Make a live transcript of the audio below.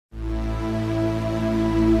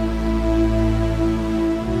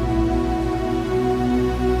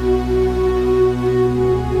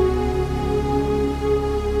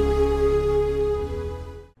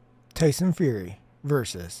Tyson Fury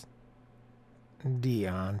versus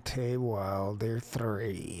Deontay Wilder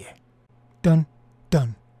 3. Dun,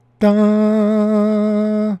 dun,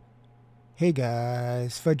 dun. Hey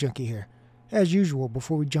guys, Fud Junkie here. As usual,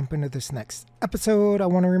 before we jump into this next episode, I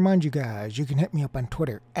want to remind you guys you can hit me up on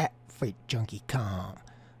Twitter at FightJunkieCom.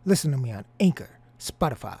 Listen to me on Anchor,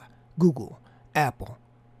 Spotify, Google, Apple,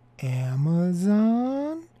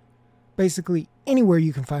 Amazon. Basically, anywhere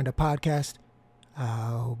you can find a podcast,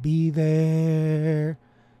 I'll be there.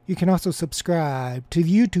 You can also subscribe to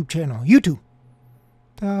the YouTube channel,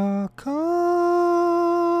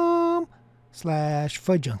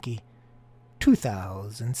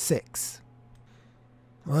 youtube.com/FudJunkie2006.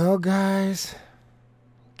 Well, guys,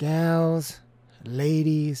 gals,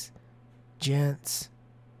 ladies, gents,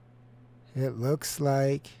 it looks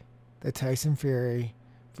like the Tyson Fury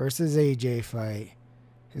versus AJ fight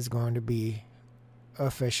is going to be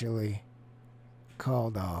officially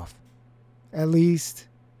called off. At least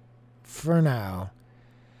for now.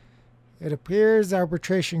 It appears the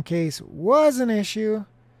arbitration case was an issue.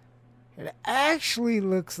 It actually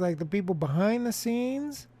looks like the people behind the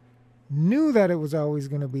scenes knew that it was always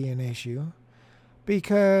going to be an issue,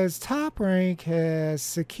 because Top Rank has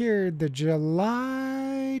secured the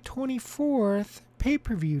July 24th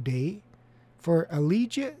pay-per-view date for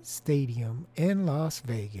Allegiant Stadium in Las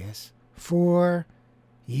Vegas for,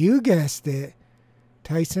 you guessed it,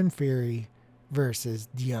 Tyson Fury versus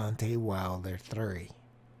Deontay Wilder 3.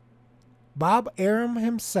 Bob Arum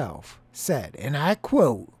himself said, and I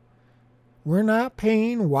quote, "We're not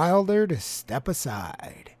paying Wilder to step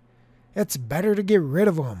aside. It's better to get rid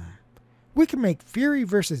of him. We can make Fury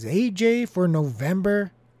versus AJ for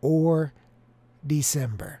November or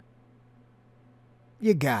December."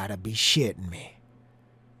 You gotta be shitting me.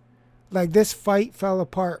 Like, this fight fell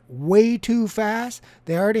apart way too fast.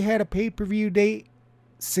 They already had a pay-per-view date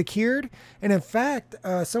secured. And in fact,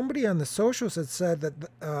 somebody on the socials had said that,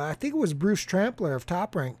 I think it was Bruce Trampler of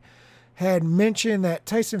Top Rank, had mentioned that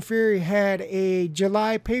Tyson Fury had a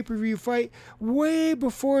July pay-per-view fight way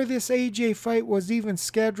before this AJ fight was even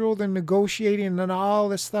scheduled and negotiating and all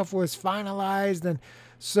this stuff was finalized. And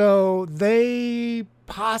so they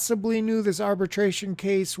possibly knew this arbitration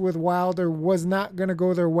case with Wilder was not going to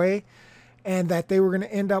go their way, and that they were going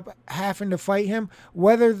to end up having to fight him.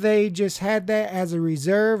 Whether they just had that as a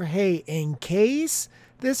reserve, hey, in case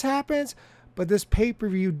this happens. But this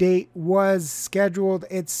pay-per-view date was scheduled.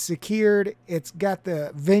 It's secured. It's got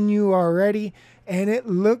the venue already. And it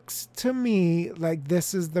looks to me like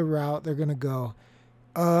this is the route they're going to go.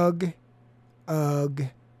 Ugh, ugh,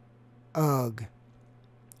 ugh.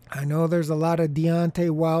 I know there's a lot of Deontay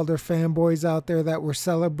Wilder fanboys out there that were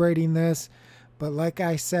celebrating this. But like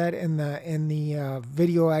I said in the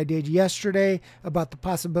video I did yesterday about the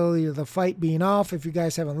possibility of the fight being off, if you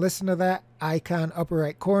guys haven't listened to that, icon upper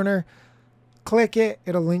right corner, click it.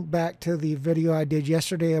 It'll link back to the video I did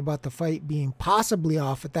yesterday about the fight being possibly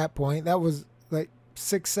off at that point. That was like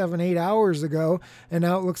 6, 7, 8 hours ago. And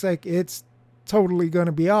now it looks like it's totally going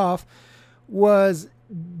to be off. Was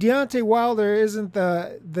Deontay Wilder isn't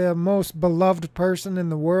the most beloved person in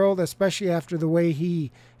the world, especially after the way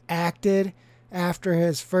he acted after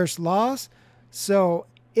his first loss. So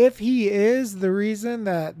if he is the reason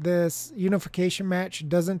that this unification match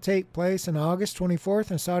doesn't take place on August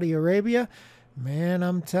 24th in Saudi Arabia, man,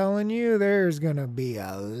 I'm telling you, there's going to be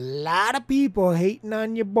a lot of people hating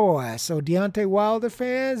on your boy. So Deontay Wilder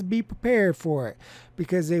fans, be prepared for it,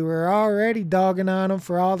 because they were already dogging on him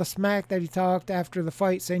for all the smack that he talked after the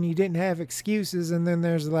fight, saying he didn't have excuses. And then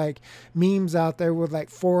there's like memes out there with like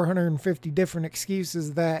 450 different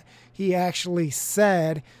excuses that he actually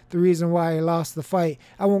said the reason why he lost the fight.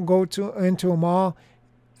 I won't go into them all.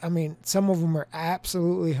 I mean, some of them are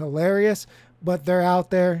absolutely hilarious, but they're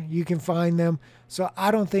out there. You can find them. So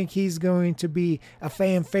I don't think he's going to be a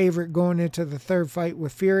fan favorite going into the third fight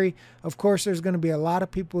with Fury. Of course, there's going to be a lot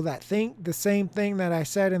of people that think the same thing that I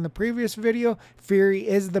said in the previous video. Fury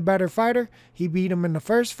is the better fighter. He beat him in the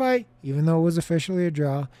first fight, even though it was officially a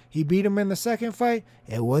draw. He beat him in the second fight.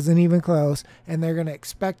 It wasn't even close. And they're going to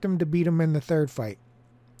expect him to beat him in the third fight.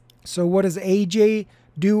 So what does AJ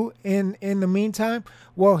do in the meantime?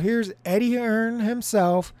 Well, here's Eddie Hearn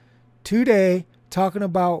himself today talking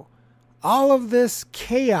about all of this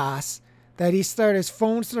chaos that his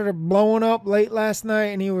phone started blowing up late last night,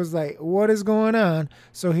 and he was like, what is going on?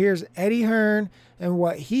 So here's Eddie Hearn and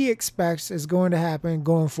what he expects is going to happen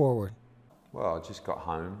going forward. Well, I just got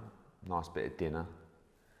home, nice bit of dinner,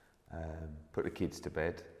 put the kids to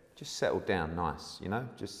bed, just settled down nice, you know,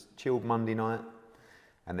 just chilled Monday night,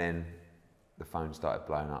 and then the phone started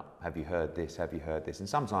blowing up. Have you heard this? Have you heard this? And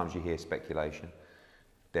sometimes you hear speculation.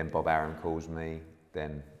 Then Bob Arum calls me,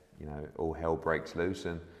 then, you know, all hell breaks loose,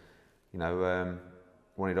 and, you know,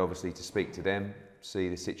 wanted obviously to speak to them, see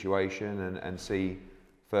the situation, and see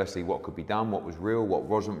firstly what could be done, what was real, what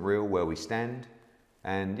wasn't real, where we stand.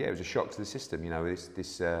 And yeah, it was a shock to the system. You know,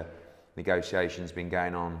 this negotiation's been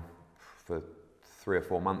going on for 3 or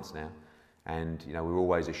 4 months now, and you know, we were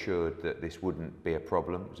always assured that this wouldn't be a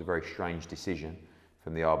problem. It was a very strange decision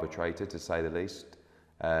from the arbitrator, to say the least,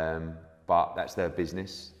 but that's their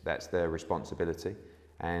business, that's their responsibility,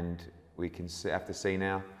 and we can have to see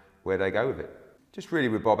now where they go with it. Just really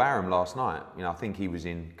with Bob Arum last night, you know, I think he was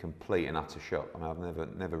in complete and utter shock. I mean,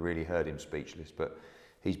 I've never really heard him speechless, but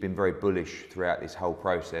he's been very bullish throughout this whole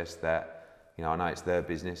process that, you know, I know it's their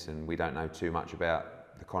business and we don't know too much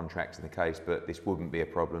about the contracts in the case, but this wouldn't be a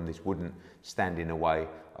problem. This wouldn't stand in the way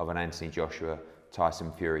of an Anthony Joshua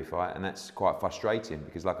Tyson Fury fight, and that's quite frustrating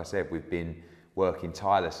because, like I said, we've been working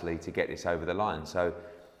tirelessly to get this over the line. So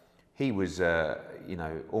he was, you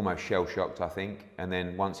know, almost shell-shocked, I think, and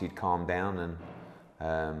then once he'd calmed down and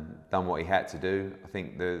done what he had to do, I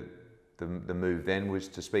think the move then was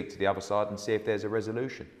to speak to the other side and see if there's a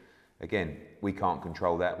resolution. Again, we can't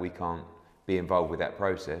control that, we can't be involved with that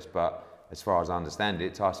process, but as far as I understand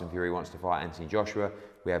it, Tyson Fury wants to fight Anthony Joshua.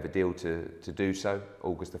 We have a deal to do so,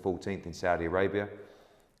 August the 14th in Saudi Arabia.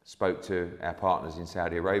 Spoke to our partners in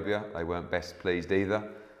Saudi Arabia, they weren't best pleased either.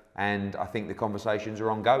 And I think the conversations are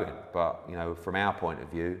ongoing, but you know, from our point of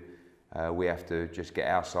view, we have to just get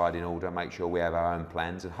our side in order, make sure we have our own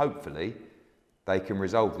plans, and hopefully they can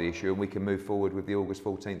resolve the issue and we can move forward with the August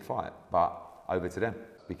 14th fight. But over to them,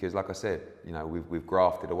 because like I said, you know, we've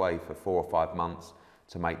grafted away for 4 or 5 months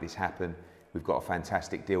to make this happen. We've got a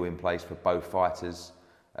fantastic deal in place for both fighters,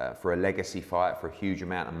 for a legacy fight, for a huge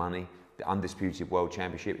amount of money. The undisputed world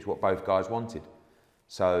championship is what both guys wanted.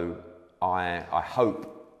 So I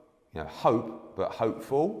hope, you know, but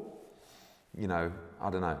hopeful, you know, I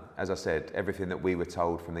don't know. As I said, everything that we were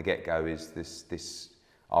told from the get-go is this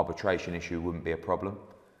arbitration issue wouldn't be a problem.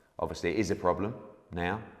 Obviously it is a problem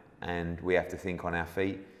now, and we have to think on our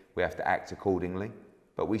feet, we have to act accordingly,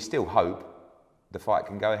 but we still hope the fight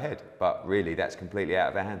can go ahead, but really that's completely out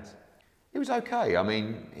of our hands. It was okay. I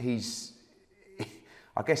mean,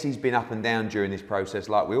 I guess he's been up and down during this process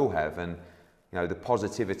like we all have, and you know, the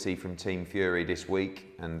positivity from Team Fury this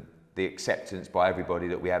week and the acceptance by everybody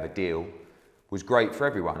that we have a deal was great for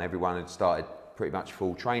everyone. Everyone had started pretty much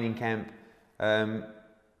full training camp.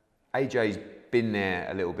 AJ's been there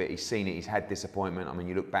a little bit, he's seen it, he's had disappointment. I mean,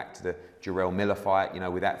 you look back to the Jarrell Miller fight, you know,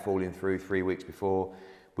 with that falling through 3 weeks before,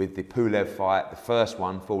 with the Pulev fight, the first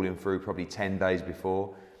one falling through probably 10 days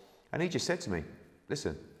before. And he just said to me,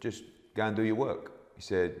 listen, just go and do your work. He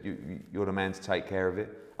said, you're the man to take care of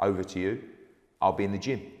it, over to you. I'll be in the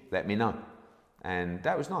gym, let me know. And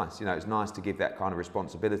that was nice, you know, it's nice to give that kind of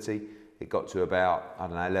responsibility. It got to about, I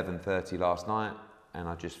don't know, 11:30 last night, and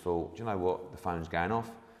I just thought, do you know what, the phone's going off.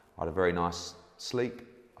 I had a very nice sleep.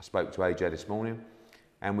 I spoke to AJ this morning,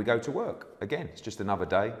 and we go to work. Again, it's just another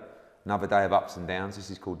day of ups and downs.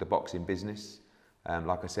 This is called the boxing business.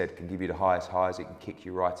 Like I said, it can give you the highest highs, it can kick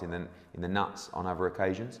you right in the nuts on other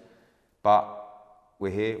occasions. But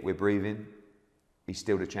we're here, we're breathing. He's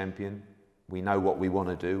still the champion. We know what we want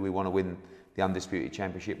to do. We want to win the undisputed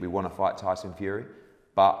championship. We want to fight Tyson Fury.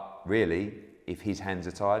 But really, if his hands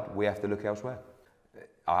are tied, we have to look elsewhere.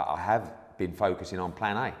 I have been focusing on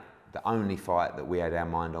plan A. The only fight that we had our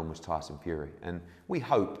mind on was Tyson Fury. And we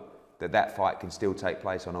hope that that fight can still take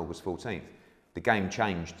place on August 14th. The game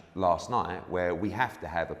changed last night where we have to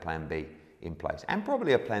have a plan B in place and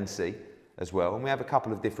probably a plan C as well. And we have a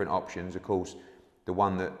couple of different options. Of course, the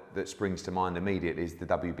one that springs to mind immediately is the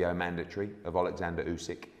WBO mandatory of Alexander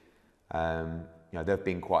Usyk. You know, they've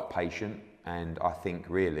been quite patient, and I think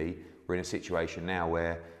really we're in a situation now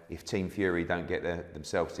where if Team Fury don't get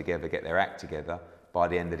themselves together, get their act together by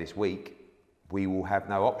the end of this week, we will have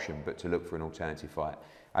no option but to look for an alternative fight.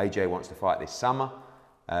 AJ wants to fight this summer.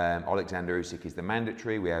 Alexander Usyk is the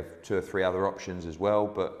mandatory. We have 2 or 3 other options as well,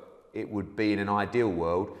 but it would be in an ideal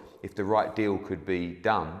world if the right deal could be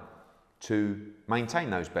done to maintain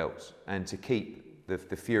those belts and to keep the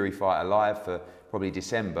Fury fight alive for probably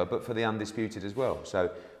December, but for the undisputed as well.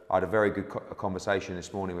 So I had a very good conversation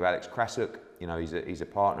this morning with Alex Krasuk. You know, he's a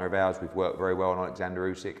partner of ours. We've worked very well on Alexander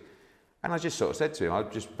Usyk. And I just sort of said to him, I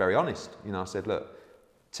was just very honest. You know, I said, look,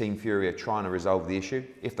 Team Fury are trying to resolve the issue.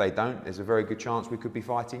 If they don't, there's a very good chance we could be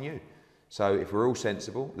fighting you. So if we're all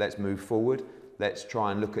sensible, let's move forward. Let's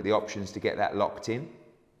try and look at the options to get that locked in.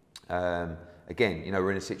 Again, you know,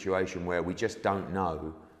 we're in a situation where we just don't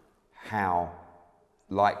know how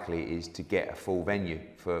likely it is to get a full venue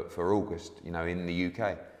for August, you know, in the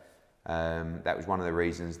UK. That was one of the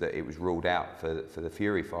reasons that it was ruled out for the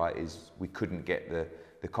Fury fight, is we couldn't get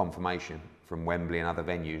the confirmation from Wembley and other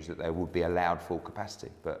venues that they would be allowed full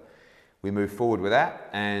capacity. But we moved forward with that,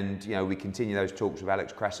 and we continue those talks with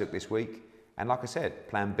Alex Krasuk this week. And like I said,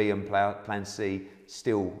 Plan B and Plan C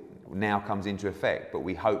still now comes into effect, but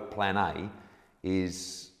we hope Plan A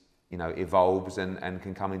is, evolves and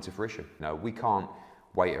can come into fruition. We can't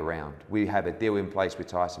wait around. We have a deal in place with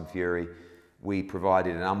Tyson Fury. We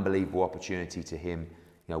provided an unbelievable opportunity to him.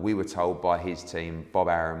 We were told by his team, Bob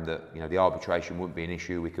Arum, that the arbitration wouldn't be an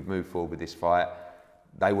issue. We could move forward with this fight.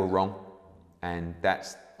 They were wrong, and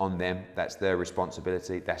that's on them. That's their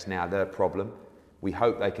responsibility. That's now their problem. We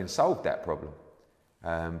hope they can solve that problem.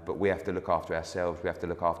 But we have to look after ourselves. We have to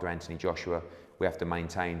look after Anthony Joshua. We have to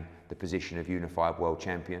maintain the position of unified world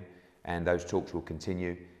champion. And those talks will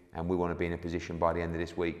continue. And we want to be in a position by the end of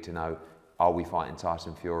this week to know, are we fighting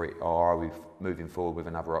Tyson Fury, or are we moving forward with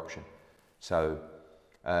another option? So,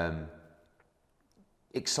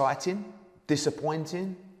 exciting,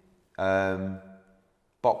 disappointing,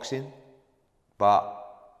 boxing.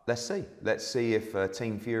 But let's see. Let's see if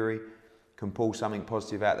Team Fury can pull something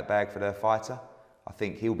positive out of the bag for their fighter. I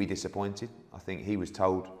think he'll be disappointed. I think he was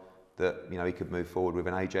told that he could move forward with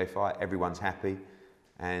an AJ fight. Everyone's happy,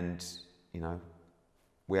 and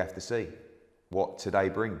we have to see what today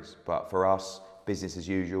brings. But for us, business as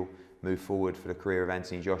usual. Move forward for the career of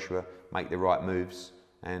Anthony Joshua. Make the right moves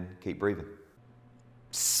and keep breathing.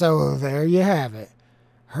 So there you have it.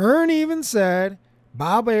 Hearn even said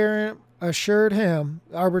Bob Arum assured him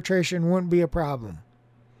arbitration wouldn't be a problem.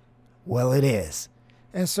 Well, it is.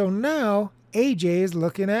 And so now AJ is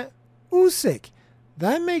looking at Usyk.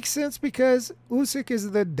 That makes sense because Usyk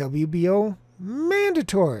is the WBO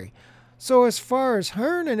mandatory. So as far as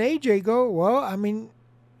Hearn and AJ go, well,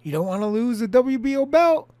 you don't want to lose the WBO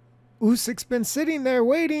belt. Usyk's been sitting there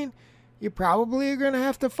waiting. You probably are going to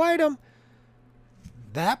have to fight him.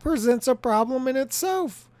 That presents a problem in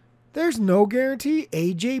itself. There's no guarantee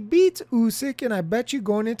AJ beats Usyk, and I bet you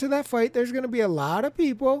going into that fight, there's going to be a lot of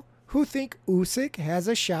people who think Usyk has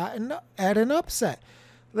a shot at an upset.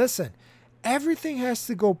 Listen, everything has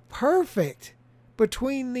to go perfect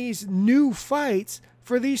between these new fights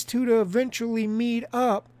for these two to eventually meet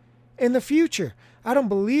up in the future. I don't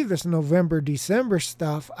believe this November, December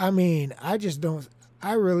stuff. I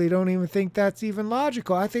really don't even think that's even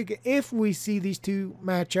logical. I think if we see these two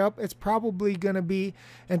match up, it's probably going to be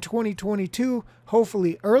in 2022,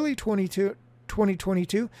 hopefully early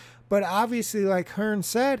 2022. But obviously, like Hearn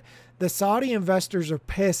said, the Saudi investors are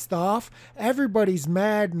pissed off. Everybody's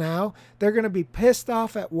mad now. They're going to be pissed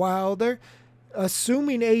off at Wilder.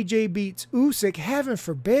 Assuming AJ beats Usyk, heaven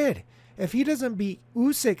forbid. If he doesn't beat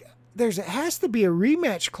Usyk, it has to be a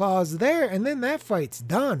rematch clause there, and then that fight's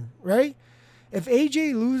done, right? If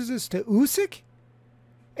AJ loses to Usyk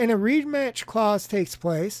and a rematch clause takes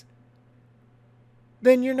place,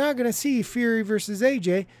 then you're not going to see Fury versus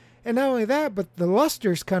AJ. And not only that, but the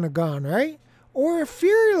luster's kind of gone, right? Or if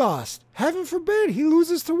Fury lost, heaven forbid, he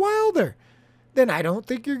loses to Wilder, then I don't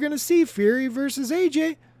think you're going to see Fury versus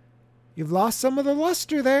AJ. You've lost some of the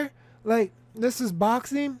luster there. Like, this is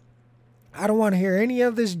boxing. I don't want to hear any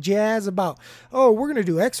of this jazz about, we're going to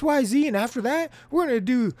do XYZ, and after that, we're going to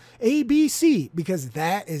do ABC, because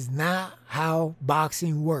that is not how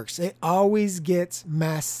boxing works. It always gets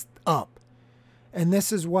messed up. And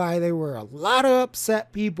this is why there were a lot of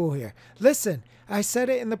upset people here. Listen, I said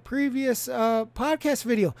it in the previous podcast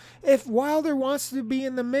video. If Wilder wants to be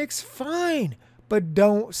in the mix, fine, but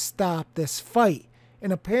don't stop this fight.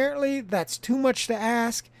 And apparently that's too much to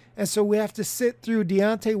ask. And so we have to sit through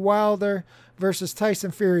Deontay Wilder versus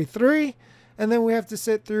Tyson Fury 3. And then we have to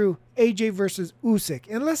sit through AJ versus Usyk.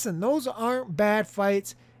 And listen, those aren't bad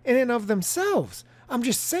fights in and of themselves. I'm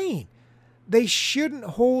just saying they shouldn't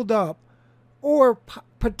hold up or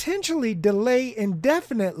potentially delay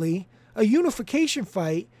indefinitely a unification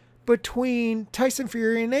fight between Tyson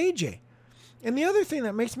Fury and AJ. And the other thing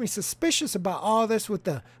that makes me suspicious about all this with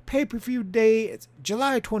the pay-per-view date, it's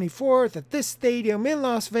July 24th at this stadium in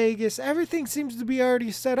Las Vegas, everything seems to be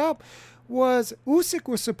already set up, was Usyk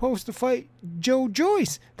was supposed to fight Joe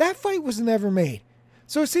Joyce. That fight was never made.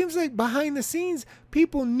 So it seems like behind the scenes,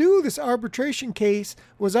 people knew this arbitration case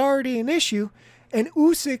was already an issue, and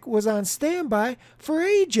Usyk was on standby for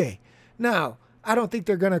AJ. Now, I don't think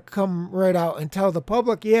they're going to come right out and tell the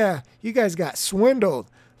public, yeah, you guys got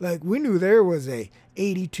swindled. Like, we knew there was a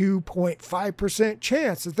 82.5%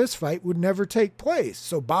 chance that this fight would never take place.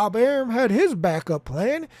 So Bob Arum had his backup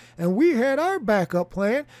plan, and we had our backup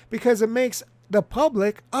plan, because it makes the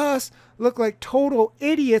public, us, look like total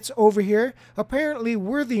idiots over here. Apparently,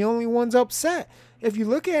 we're the only ones upset. If you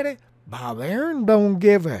look at it, Bob Arum don't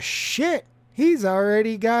give a shit. He's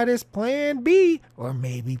already got his plan B, or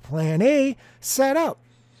maybe plan A, set up.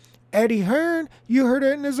 Eddie Hearn, you heard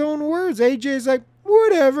it in his own words. AJ's like,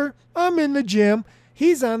 whatever, I'm in the gym.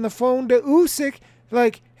 He's on the phone to Usyk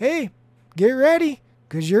like, hey, get ready,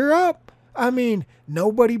 because you're up. I mean,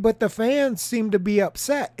 nobody but the fans seem to be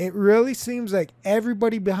upset. It really seems like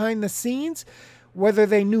everybody behind the scenes, whether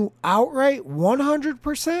they knew outright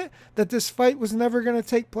 100% that this fight was never going to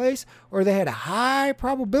take place, or they had a high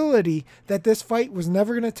probability that this fight was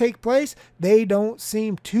never going to take place, they don't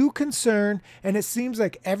seem too concerned. And it seems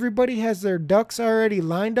like everybody has their ducks already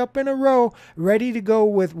lined up in a row, ready to go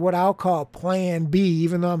with what I'll call plan B,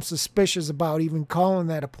 even though I'm suspicious about even calling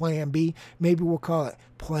that a plan B. Maybe we'll call it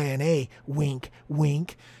plan A. Wink,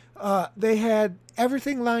 wink. They had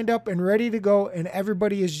everything lined up and ready to go, and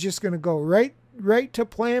everybody is just going to go right to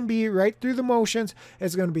plan B, right through the motions.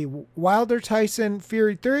 It's going to be Wilder, Tyson,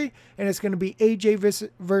 Fury 3, and it's going to be AJ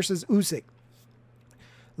versus Usyk.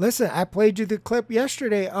 Listen, I played you the clip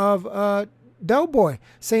yesterday of Del Boy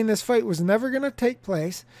saying this fight was never going to take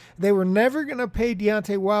place. They were never going to pay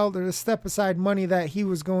Deontay Wilder the step aside money that he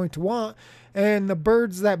was going to want. And the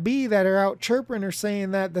birds that be that are out chirping are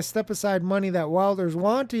saying that the step aside money that Wilder's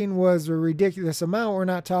wanting was a ridiculous amount. We're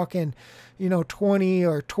not talking, $20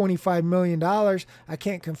 or $25 million. I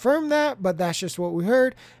can't confirm that, but that's just what we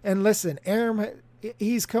heard. And listen, Arum,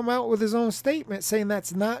 he's come out with his own statement saying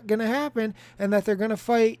that's not going to happen and that they're going to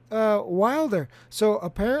fight Wilder. So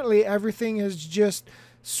apparently everything has just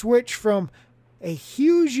switched from a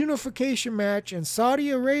huge unification match in Saudi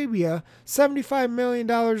Arabia, $75 million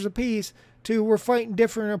a piece, to we're fighting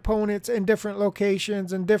different opponents in different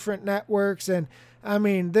locations and different networks. And I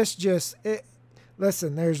mean,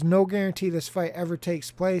 listen, there's no guarantee this fight ever takes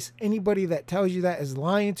place. Anybody that tells you that is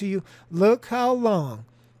lying to you. Look how long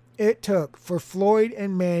it took for Floyd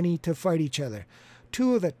and Manny to fight each other.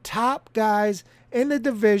 Two of the top guys in the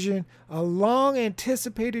division, a long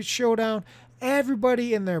anticipated showdown.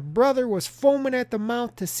 Everybody and their brother was foaming at the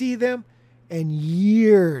mouth to see them, and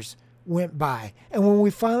years went by. And when we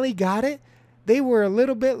finally got it, they were a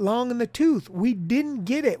little bit long in the tooth. We didn't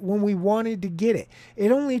get it when we wanted to get it.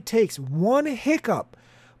 It only takes one hiccup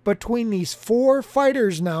between these four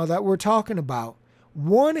fighters now that we're talking about.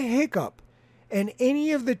 One hiccup in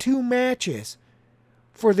any of the two matches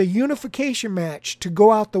for the unification match to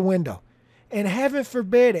go out the window. And heaven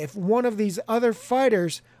forbid if one of these other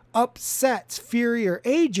fighters upsets Fury or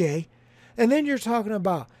AJ, and then you're talking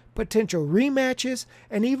about potential rematches.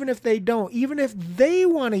 And even if they don't, even if they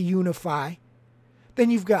want to unify, then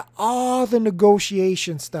you've got all the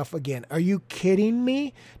negotiation stuff again. Are you kidding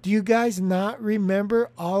me? Do you guys not remember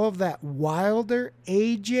all of that Wilder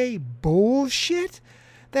AJ bullshit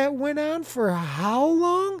that went on for how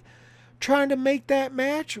long? Trying to make that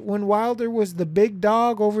match when Wilder was the big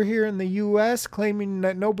dog over here in the U.S., claiming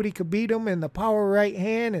that nobody could beat him in the power right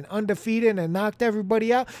hand and undefeated and knocked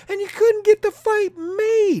everybody out, and you couldn't get the fight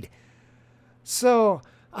made. So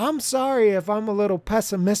I'm sorry if I'm a little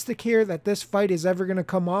pessimistic here that this fight is ever going to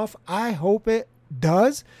come off. I hope it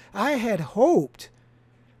does. I had hoped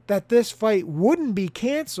that this fight wouldn't be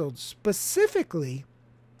canceled specifically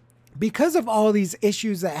because of all these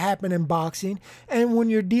issues that happen in boxing. And when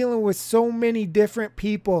you're dealing with so many different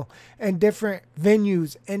people and different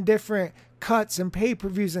venues and different cuts and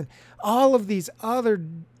pay-per-views and all of these other,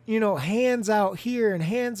 hands out here and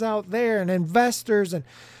hands out there and investors and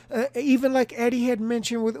even like Eddie had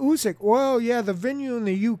mentioned with Usyk. Well, yeah, the venue in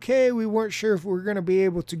the UK, we weren't sure if we were going to be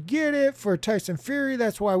able to get it for Tyson Fury.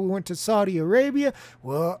 That's why we went to Saudi Arabia.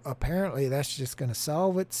 Well, apparently that's just going to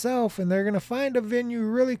solve itself, and they're going to find a venue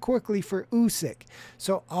really quickly for Usyk.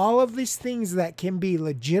 So all of these things that can be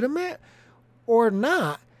legitimate or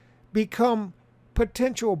not become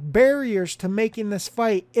potential barriers to making this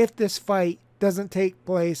fight if this fight doesn't take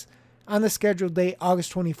place on the scheduled date,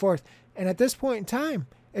 August 24th. And at this point in time,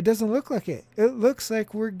 it doesn't look like it. It looks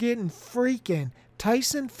like we're getting freaking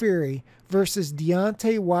Tyson Fury versus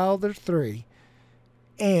Deontay Wilder 3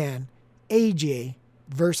 and AJ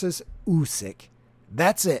versus Usyk.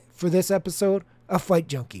 That's it for this episode of Fight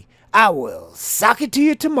Junkie. I will sock it to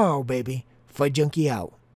you tomorrow, baby. Fight Junkie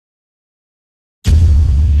out.